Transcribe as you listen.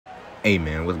Hey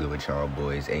man, what's good with y'all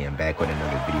boys? Hey, I'm back with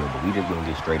another video, but we just gonna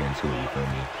get straight into it, you feel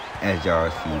me? As y'all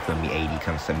see, you feel me, AD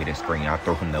comes to me the screen, I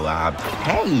throw him the lob.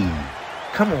 Hey!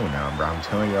 Come on now, bro. I'm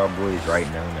telling y'all boys right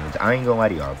now, man. I ain't gonna lie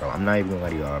to y'all, bro. I'm not even gonna lie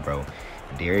to y'all, bro.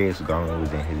 Darius Garland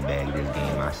was in his bag this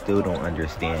game. I still don't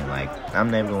understand. Like,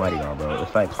 I'm not even gonna lie to y'all, bro.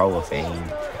 It's like Hall of Fame.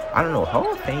 I don't know.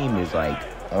 Hall of Fame is like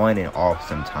on and off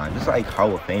sometimes. It's like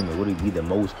Hall of Fame. It would be the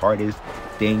most hardest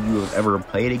thing you have ever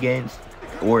played against.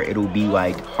 Or it'll be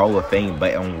like Hall of Fame,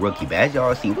 but on rookie. But as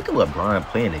y'all see, look at LeBron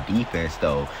playing the defense,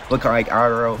 though. Look like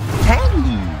RL.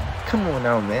 Hey! Come on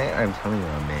now, man. I'm telling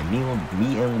y'all, man. Me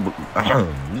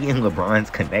and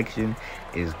LeBron's connection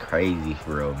is crazy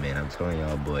for real, man. I'm telling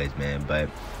y'all boys, man. But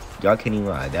y'all can't even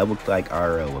lie. That looked like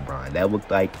RL LeBron. That looked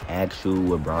like actual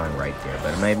LeBron right there.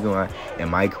 But I'm not even gonna lie. In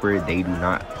my career, they do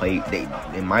not play.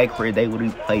 In my career, they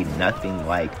would play nothing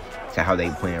like to how they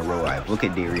play in real life. Look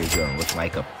at Darius Young, looking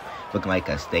like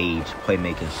a stage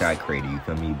playmaking shot creator, you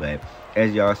feel me? But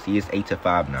as y'all see, it's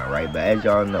 8-5 now, right? But as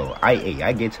y'all know,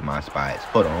 I get to my spots.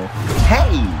 Hold on.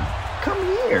 Hey, come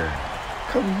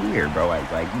here, bro. Like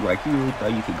you really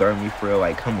thought you could guard me for real?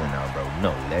 Like, come on now, bro.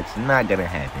 No, that's not gonna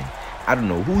happen. I don't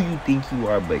know who you think you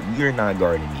are, but you're not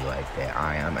guarding me like that.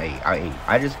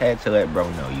 I just had to let bro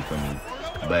know, you feel me?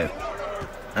 But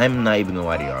I'm not even gonna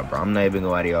lie to y'all, bro. I'm not even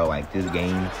gonna lie to y'all. Like, this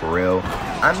game, for real,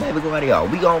 I'm not even gonna lie to y'all.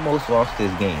 We almost lost this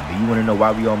game. Do you want to know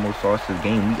why we almost lost this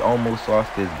game? We almost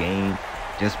lost this game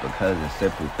just because of the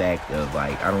simple fact of,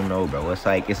 like, I don't know, bro. It's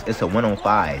like, it's a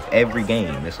 1-on-5 every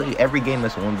game. It's like every game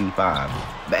is 1v5.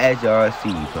 But as y'all see,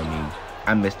 you feel me,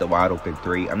 I missed a wide open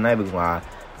 3. I'm not even gonna lie.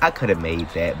 I could have made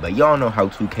that, but y'all know how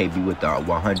 2K be with the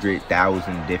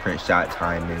 100,000 different shot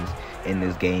timings in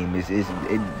this game.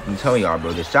 I'm telling y'all,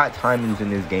 bro, the shot timings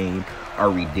in this game are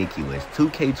ridiculous.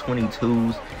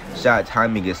 2K22's shot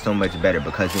timing is so much better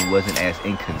because it wasn't as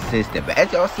inconsistent. But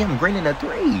as y'all see, I'm greening a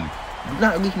 3. Do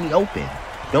not leave me open.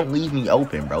 Don't leave me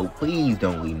open, bro. Please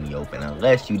don't leave me open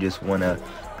unless you just wanna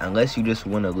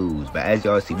lose. But as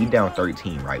y'all see, we down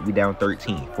 13, right? We down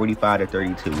 13,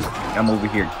 45-32. I'm over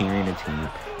here carrying the team.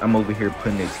 I'm over here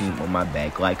putting the team on my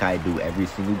back like I do every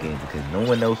single game because no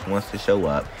one else wants to show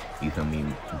up. You feel me?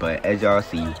 But as y'all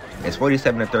see, it's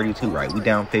 47-32, right? We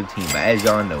down 15. But as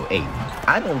y'all know, hey,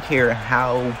 I don't care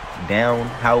how down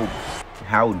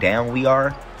we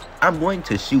are. I'm going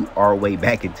to shoot our way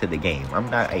back into the game. I'm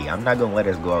not gonna let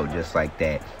us go out just like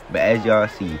that. But as y'all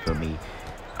see, you feel me?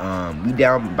 We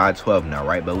down by 12 now,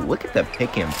 right? But look at the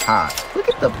pick and pop. Look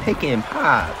at the pick and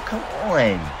pop. Come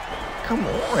on.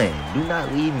 Do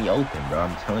not leave me open, bro.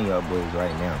 I'm telling y'all boys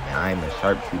right now, man. I am a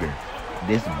sharpshooter.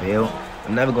 This build,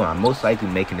 I'm most likely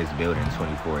making this build in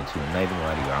 24 too. I'm not even gonna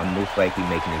lie to y'all. I'm most likely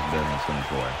making this build in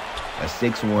 24.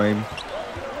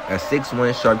 A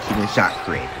 6'1 sharpshooting shot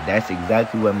creator. That's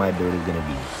exactly what my build is gonna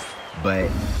be. But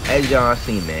as y'all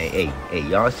seen, man, hey,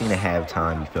 y'all seen the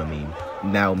halftime, you feel me?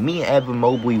 Now, me and Evan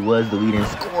Mobley was the leading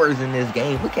scorers in this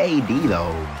game. Look at AD,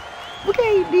 though. Look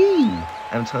at AD.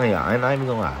 I'm telling y'all, I'm not even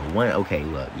gonna lie. Okay,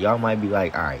 look, y'all might be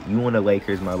like, all right, you want the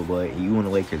Lakers, my boy. All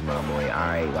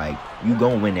right, like, you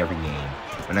gonna win every game.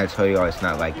 And I tell y'all, it's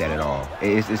not like that at all.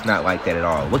 It's not like that at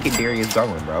all. Look at Darius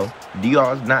Garland, bro. Do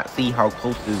y'all not see how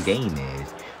close this game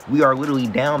is? We are literally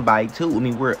down by 2. I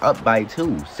mean, we're up by 2,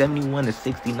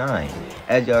 71-69.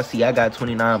 As y'all see, I got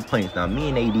 29 points. Now, me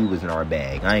and AD was in our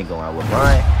bag. I ain't gonna lie with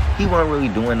Brian. He wasn't really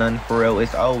doing nothing for real.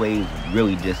 It's always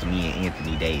really just me and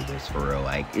Anthony Davis for real.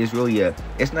 Like, it's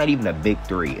not even a big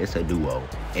 3. It's a duo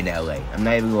in LA. I'm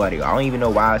not even gonna lie to you. I don't even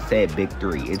know why I said big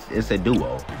 3. It's a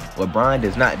duo. LeBron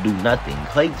does not do nothing.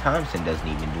 Klay Thompson doesn't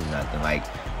even do nothing. Like,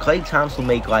 Klay Thompson will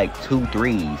make like 2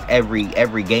 threes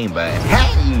every game, but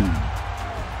hey!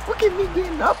 Look at me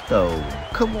getting up, though.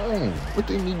 Come on.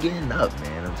 Look at me getting up,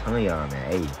 man. I'm telling y'all,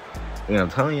 man. Hey, I'm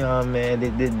telling y'all, man,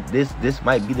 this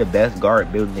might be the best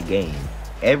guard build in the game.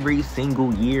 Every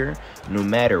single year, no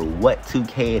matter what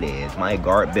 2K it is, my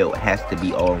guard build has to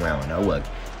be all around. Now, look.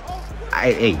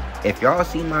 If y'all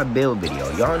see my build video,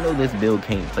 y'all know this build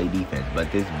can't play defense, but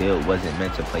this build wasn't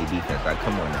meant to play defense. Like,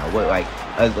 come on now,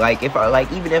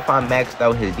 even if I maxed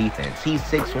out his defense, he's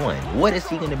 6'1". What is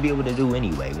he gonna be able to do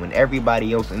anyway? When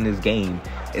everybody else in this game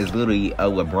is literally a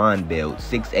LeBron build,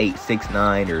 6'8",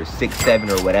 6'9", or 6'7",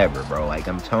 or whatever, bro. Like,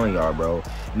 I'm telling y'all, bro.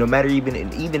 No matter even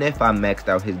if I maxed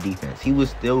out his defense, he was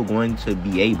still going to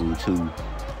be able to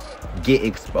get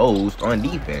exposed on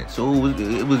defense. So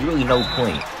it was really no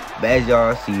point. But as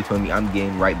y'all see, for me, I'm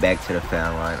getting right back to the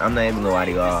foul line. I'm not even gonna lie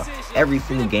to y'all. Every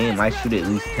single game, I shoot at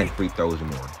least 10 free throws or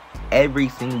more. Every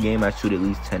single game, I shoot at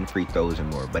least 10 free throws or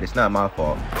more. But it's not my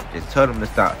fault. Just tell them to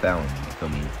stop fouling me, you feel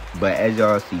me? But as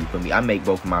y'all see, for me, I make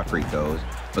both of my free throws.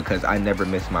 because I never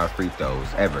miss my free throws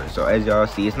ever. So as y'all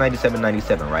see, it's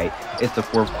 97-97, right? It's the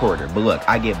fourth quarter. But look,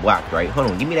 I get blocked, right?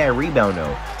 Hold on, give me that rebound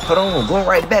though. Hold on, going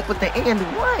right back with the and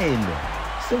one.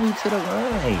 Send me to the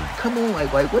line. Come on,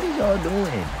 like what is y'all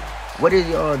doing? What is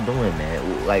y'all doing,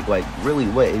 man? Like really,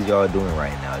 what is y'all doing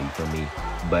right now? You feel me?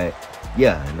 But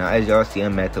yeah, now as y'all see,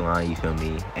 I'm at the line. You feel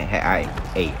me? And I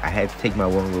had to take my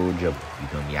one little dribble. You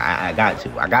feel me? I got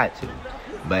to.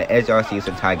 But as y'all see, it's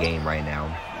a tie game right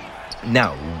now.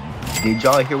 Now, did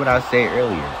y'all hear what I said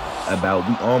earlier about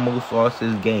we almost lost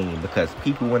this game because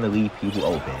people want to leave people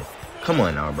open? Come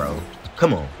on now, bro.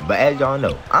 Come on. But as y'all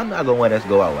know, I'm not gonna let us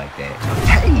go out like that.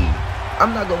 Hey,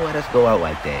 I'm not gonna let us go out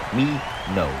like that. Me,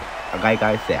 no. Like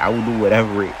I said, I will do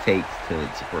whatever it takes for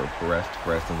us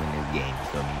to win this game. You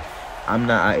feel me? I'm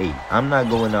not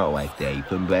going out like that. You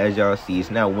feel me? But as y'all see,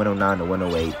 it's now 109 to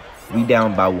 108. We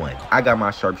down by 1. I got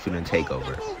my sharpshooting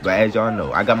takeover. But as y'all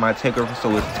know, I got my takeover,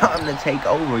 so it's time to take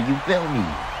over. You feel me?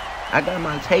 I got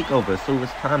my takeover, so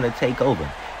it's time to take over.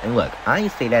 And look, I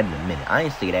ain't say that in a minute. I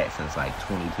ain't say that since like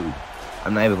 22.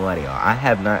 I'm not even gonna lie to y'all. I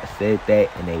have not said that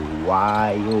in a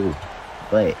while.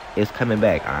 But it's coming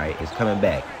back, alright? It's coming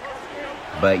back.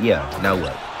 But yeah, now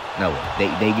what?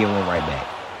 They get one right back.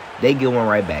 They get one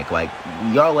right back. Like,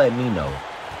 y'all let me know.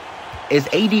 Is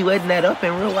AD letting that up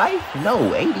in real life?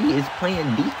 No, AD is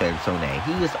playing defense on that.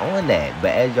 He is on that.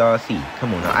 But as y'all see,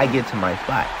 come on now, I get to my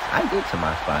spots.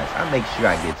 I make sure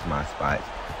I get to my spots.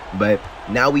 But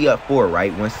now we up 4,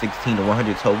 right? 116 to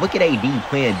 112. Look at AD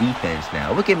playing defense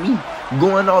now. Look at me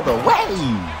going all the way.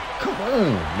 Come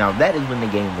on. Now that is when the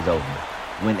game was over.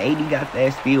 When AD got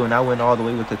that steal and I went all the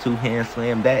way with the 2-hand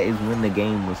slam, that is when the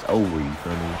game was over, you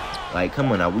feel me? Like,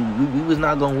 come on now, we was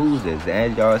not going to lose this.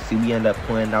 As y'all see, we end up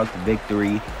pulling out the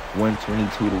victory, 122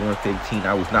 to 115.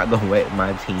 I was not going to let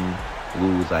my team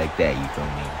lose like that, you feel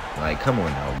me? Like, come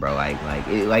on now, bro.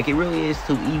 Like it really is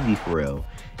too easy for real.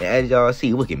 And as y'all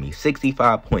see, look at me,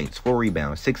 65 points, 4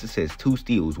 rebounds, 6 assists, 2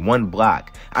 steals, 1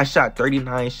 block. I shot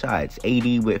 39 shots,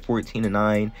 AD with 14 and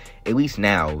 9. At least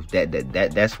now,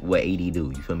 that's what AD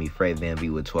do. You feel me? Fred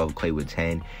VanVleet with 12, Clay with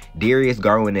 10. Darius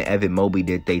Garland and Evan Mobley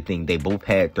did they thing. They both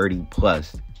had 30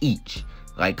 plus each.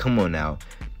 Like, come on now.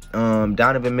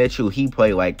 Donovan Mitchell, he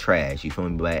played like trash. You feel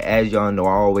me? But as y'all know,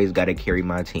 I always gotta carry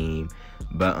my team.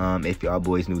 But if y'all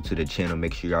boys new to the channel,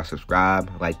 make sure y'all subscribe,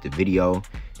 like the video,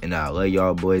 and I love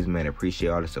y'all boys, man. Appreciate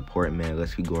all the support, man.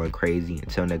 Let's keep going crazy.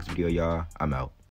 Until next video, y'all, I'm out.